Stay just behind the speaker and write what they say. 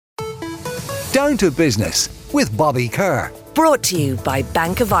Down to Business with Bobby Kerr. Brought to you by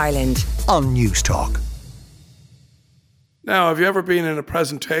Bank of Ireland on News Talk. Now, have you ever been in a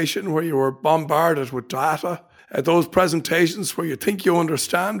presentation where you were bombarded with data? Those presentations where you think you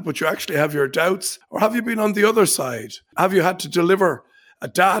understand, but you actually have your doubts? Or have you been on the other side? Have you had to deliver a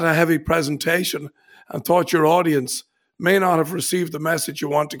data-heavy presentation and thought your audience may not have received the message you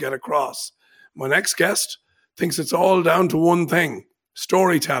want to get across? My next guest thinks it's all down to one thing: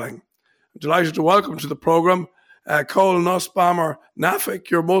 storytelling. I'm delighted to welcome to the programme Cole Nussbaumer-Nafik.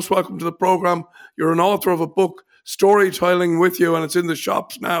 You're most welcome to the programme. You're an author of a book, Storytelling with You, and it's in the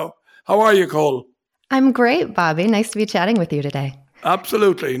shops now. How are you, Cole? I'm great, Bobby. Nice to be chatting with you today.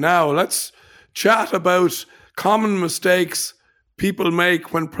 Absolutely. Now, let's chat about common mistakes people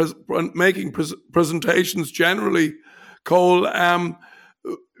make when making presentations generally. Cole,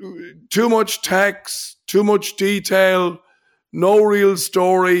 too much text, too much detail, no real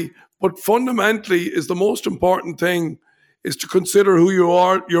story. But fundamentally, is the most important thing is to consider who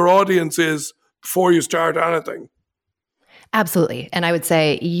your audience is before you start anything. Absolutely. And I would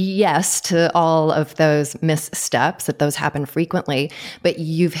say yes to all of those missteps, that those happen frequently. But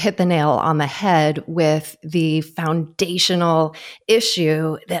you've hit the nail on the head with the foundational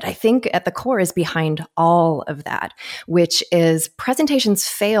issue that I think at the core is behind all of that, which is presentations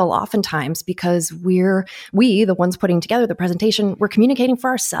fail oftentimes because we, the ones putting together the presentation, we're communicating for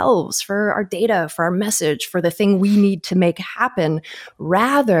ourselves, for our data, for our message, for the thing we need to make happen,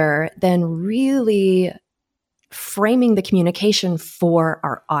 rather than really framing the communication for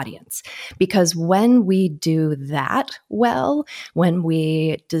our audience. Because when we do that well, when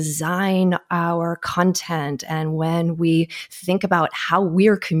we design our content and when we think about how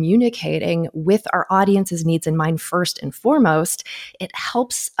we're communicating with our audience's needs in mind first and foremost, it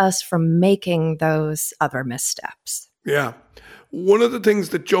helps us from making those other missteps. Yeah. One of the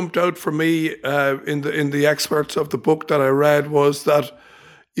things that jumped out for me in the excerpts of the book that I read was that,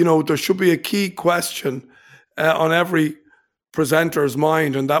 there should be a key question on every presenter's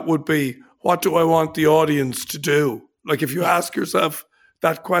mind, and that would be, what do I want the audience to do? Like, if you ask yourself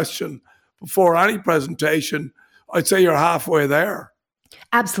that question before any presentation, I'd say you're halfway there.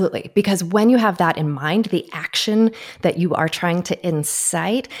 Absolutely. Because when you have that in mind, the action that you are trying to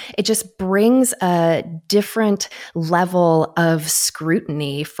incite, it just brings a different level of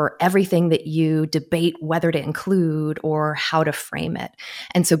scrutiny for everything that you debate whether to include or how to frame it.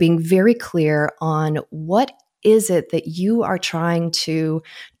 And so being very clear on what is it that you are trying to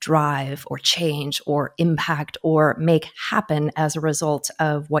drive or change or impact or make happen as a result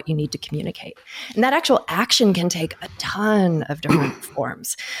of what you need to communicate. And that actual action can take a ton of different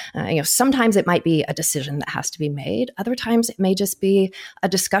forms. Sometimes it might be a decision that has to be made. Other times it may just be a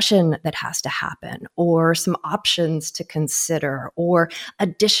discussion that has to happen, or some options to consider, or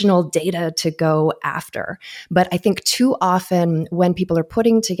additional data to go after. But I think too often when people are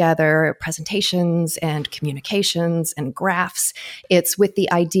putting together presentations and communications and graphs, it's with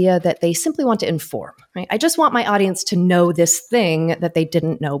the idea that they simply want to inform, right? I just want my audience to know this thing that they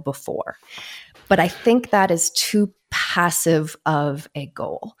didn't know before. But I think that is too passive of a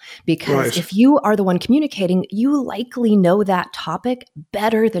goal, because if you are the one communicating, you likely know that topic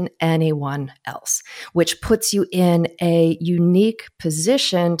better than anyone else, which puts you in a unique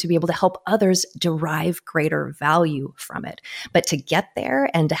position to be able to help others derive greater value from it. But to get there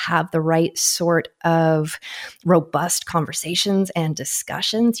and to have the right sort of robust conversations and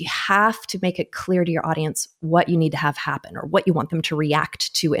discussions, you have to make it clear to your audience what you need to have happen or what you want them to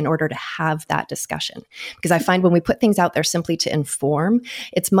react to in order to have that discussion. Because I find when we put things out there simply to inform,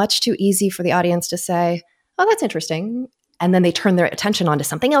 it's much too easy for the audience to say, oh, that's interesting. And then they turn their attention onto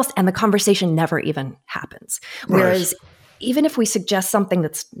something else and the conversation never even happens. Whereas even if we suggest something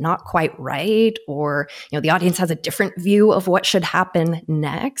that's not quite right, or the audience has a different view of what should happen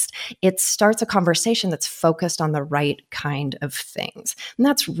next, it starts a conversation that's focused on the right kind of things. And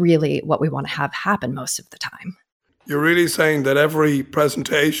that's really what we want to have happen most of the time. You're really saying that every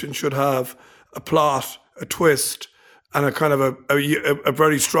presentation should have a plot, a twist, and a kind of a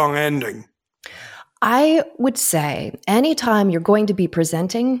very strong ending. I would say anytime you're going to be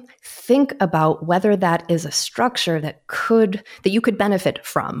presenting, think about whether that is a structure that you could benefit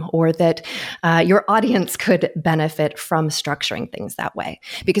from, or that your audience could benefit from structuring things that way.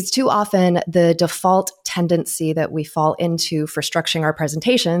 Because too often the default tendency that we fall into for structuring our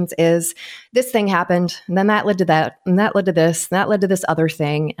presentations is this thing happened, and then that led to that, and that led to this, and that led to this other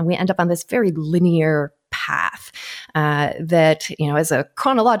thing, and we end up on this very linear path that is a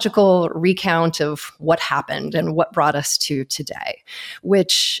chronological recount of what happened and what brought us to today,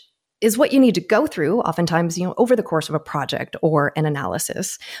 which is what you need to go through oftentimes, over the course of a project or an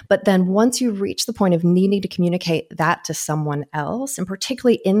analysis. But then once you reach the point of needing to communicate that to someone else, and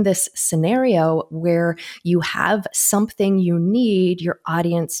particularly in this scenario where you have something you need your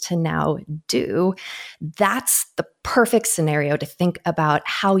audience to now do, that's the perfect scenario to think about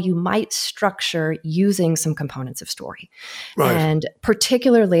how you might structure using some components of story. Right. And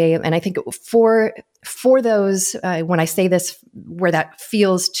particularly, and I think for those, when I say this, where that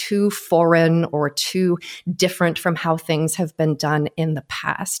feels too foreign or too different from how things have been done in the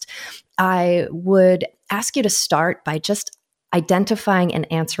past, I would ask you to start by just identifying and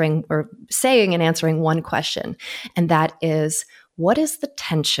answering, or saying and answering one question. And that is, what is the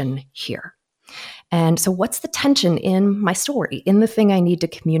tension here? And so what's the tension in my story, in the thing I need to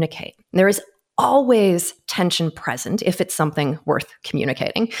communicate? There is always tension present if it's something worth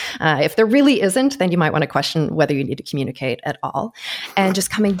communicating. If there really isn't, then you might want to question whether you need to communicate at all. And just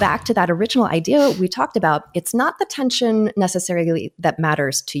coming back to that original idea we talked about, it's not the tension necessarily that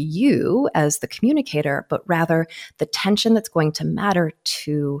matters to you as the communicator, but rather the tension that's going to matter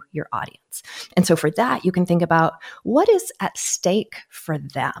to your audience. And so for that, you can think about what is at stake for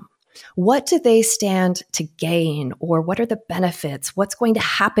them. What do they stand to gain, or what are the benefits? What's going to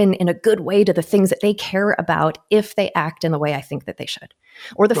happen in a good way to the things that they care about if they act in the way I think that they should?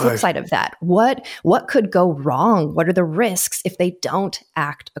 Or the flip side of that, what could go wrong? What are the risks if they don't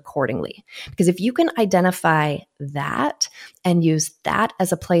act accordingly? Because if you can identify that and use that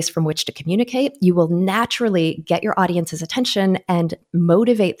as a place from which to communicate, you will naturally get your audience's attention and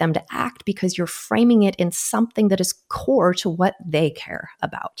motivate them to act because you're framing it in something that is core to what they care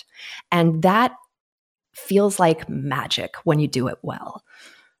about. And that feels like magic when you do it well.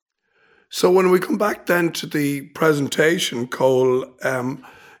 So when we come back then to the presentation, Cole,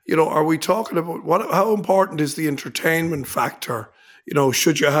 are we talking about how important is the entertainment factor?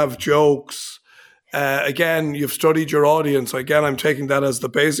 Should you have jokes? Again, you've studied your audience. Again, I'm taking that as the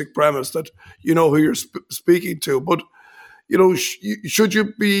basic premise that you know who you're speaking to. But,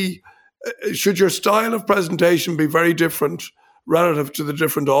 should your style of presentation be very different relative to the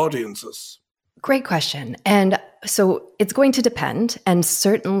different audiences? Great question. And so it's going to depend. And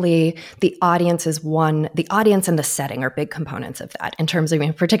certainly the audience and the setting are big components of that in terms of,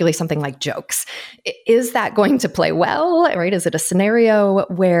 particularly something like jokes. Is that going to play well, right? Is it a scenario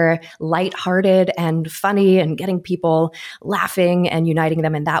where lighthearted and funny and getting people laughing and uniting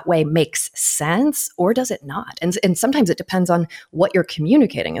them in that way makes sense, or does it not? And sometimes it depends on what you're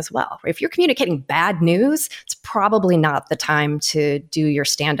communicating as well. If you're communicating bad news, it's probably not the time to do your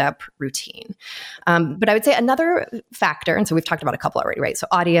stand-up routine. But I would say another factor, and so we've talked about a couple already, right? So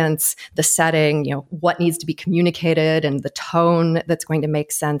audience, the setting, what needs to be communicated and the tone that's going to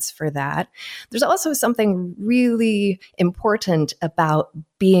make sense for that. There's also something really important about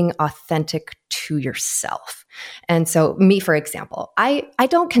being authentic to yourself. And so me, for example, I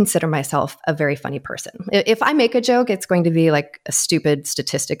don't consider myself a very funny person. If I make a joke, it's going to be like a stupid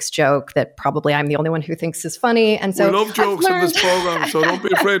statistics joke that probably I'm the only one who thinks is funny. And so we love jokes in this program, so don't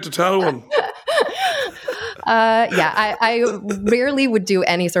be afraid to tell one. I rarely would do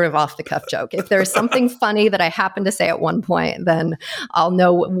any sort of off-the-cuff joke. If there's something funny that I happen to say at one point, then I'll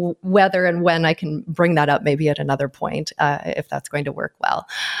know whether and when I can bring that up maybe at another point, if that's going to work well.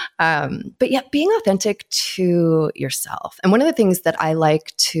 But yeah, being authentic to yourself. And one of the things that I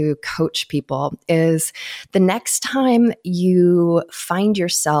like to coach people is the next time you find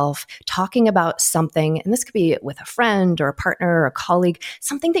yourself talking about something, and this could be with a friend or a partner or a colleague,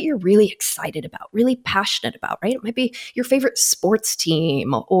 something that you're really excited about, really passionate about, right? It might be your favorite sports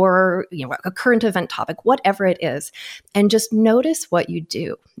team or a current event topic, whatever it is. And just notice what you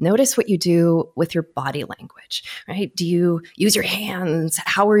do. Notice what you do with your body language, right? Do you use your hands?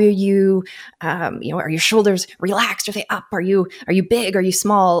 How are you? Are your shoulders relaxed? Are they up? Are you big? Are you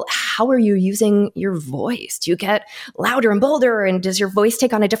small? How are you using your voice? Do you get louder and bolder? And does your voice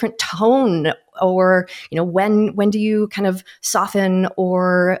take on a different tone? Or, when do you kind of soften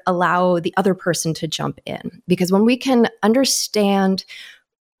or allow the other person to jump in? Because when we can understand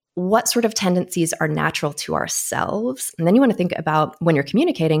what sort of tendencies are natural to ourselves, and then you want to think about when you're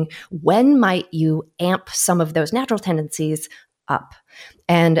communicating, when might you amp some of those natural tendencies up?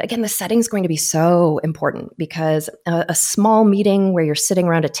 And again, the setting is going to be so important because a small meeting where you're sitting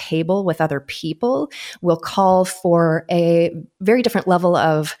around a table with other people will call for a very different level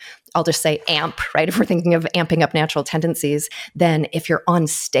of, I'll just say amp, right? If we're thinking of amping up natural tendencies, than if you're on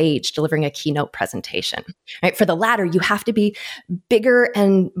stage delivering a keynote presentation, right? For the latter, you have to be bigger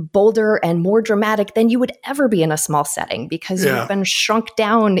and bolder and more dramatic than you would ever be in a small setting because you've been shrunk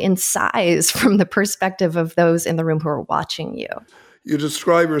down in size from the perspective of those in the room who are watching you. you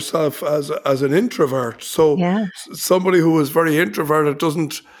describe yourself as an introvert. So somebody who is very introverted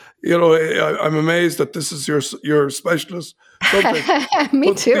doesn't, I'm amazed that this is your specialist subject.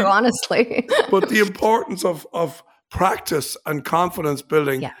 Me too, honestly. But the importance of practice and confidence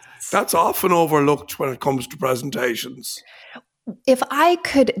building, that's often overlooked when it comes to presentations. If I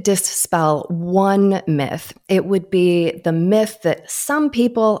could dispel one myth, it would be the myth that some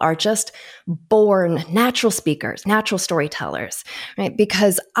people are just born natural speakers, natural storytellers, right?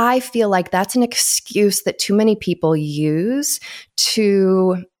 Because I feel like that's an excuse that too many people use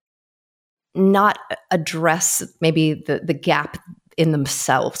to not address maybe the gap in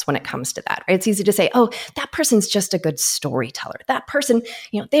themselves when it comes to that, right? It's easy to say, oh, that person's just a good storyteller. That person,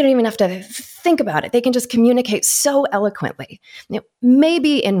 they don't even have to think about it. They can just communicate so eloquently.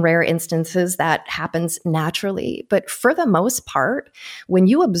 Maybe in rare instances that happens naturally, but for the most part, when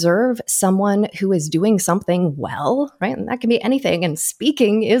you observe someone who is doing something well, right? And that can be anything, and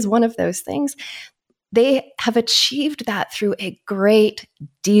speaking is one of those things. They have achieved that through a great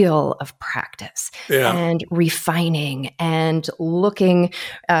deal of practice and refining and looking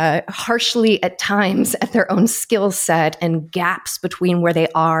harshly at times at their own skill set and gaps between where they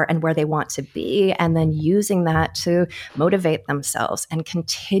are and where they want to be, and then using that to motivate themselves and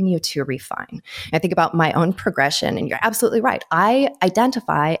continue to refine. I think about my own progression, and you're absolutely right. I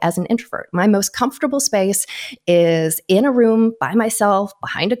identify as an introvert. My most comfortable space is in a room by myself,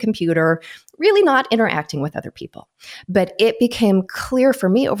 behind a computer, really not interacting with other people. But it became clear for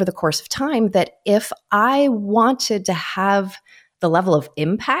me over the course of time that if I wanted to have the level of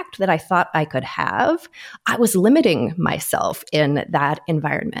impact that I thought I could have, I was limiting myself in that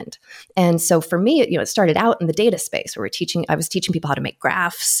environment. And so for me, it started out in the data space where I was teaching people how to make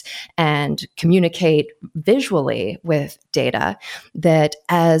graphs and communicate visually with data, that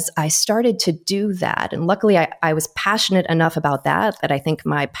as I started to do that, and luckily I was passionate enough about that I think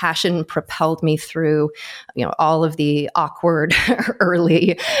my passion propelled me through, all of the awkward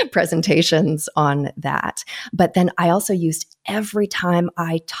early presentations on that. But then I also used every time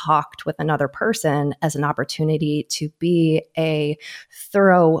I talked with another person as an opportunity to be a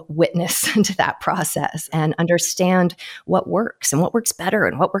thorough witness to that process and understand what works and what works better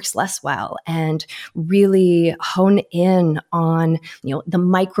and what works less well, and really hone in on, the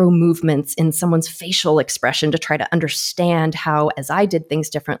micro movements in someone's facial expression to try to understand how, as I did things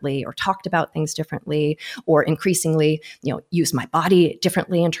differently or talked about things differently, or increasingly, use my body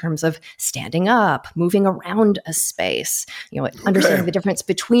differently in terms of standing up, moving around a space, understanding the difference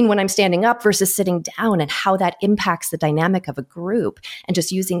between when I'm standing up versus sitting down and how that impacts the dynamic of a group, and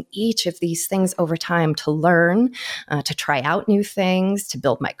just using each of these things over time to learn, to try out new things, to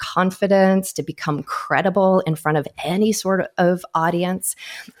build my confidence, to become credible in front of any sort of audience.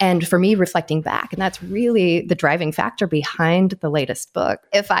 And for me, reflecting back, and that's really the driving factor behind the latest book.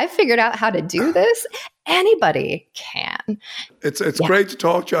 If I figured out how to do this, anybody can. It's great to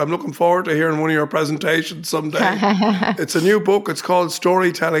talk to you. I'm looking forward to hearing one of your presentations someday. It's a new book. It's called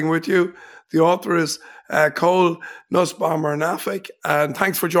Storytelling with You. The author is Cole Nussbaumer-Nafik. And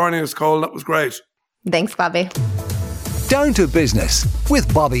thanks for joining us, Cole. That was great. Thanks, Bobby. Down to Business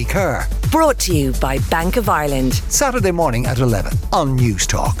with Bobby Kerr. Brought to you by Bank of Ireland. Saturday morning at 11 on News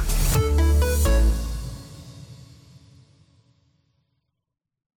Talk.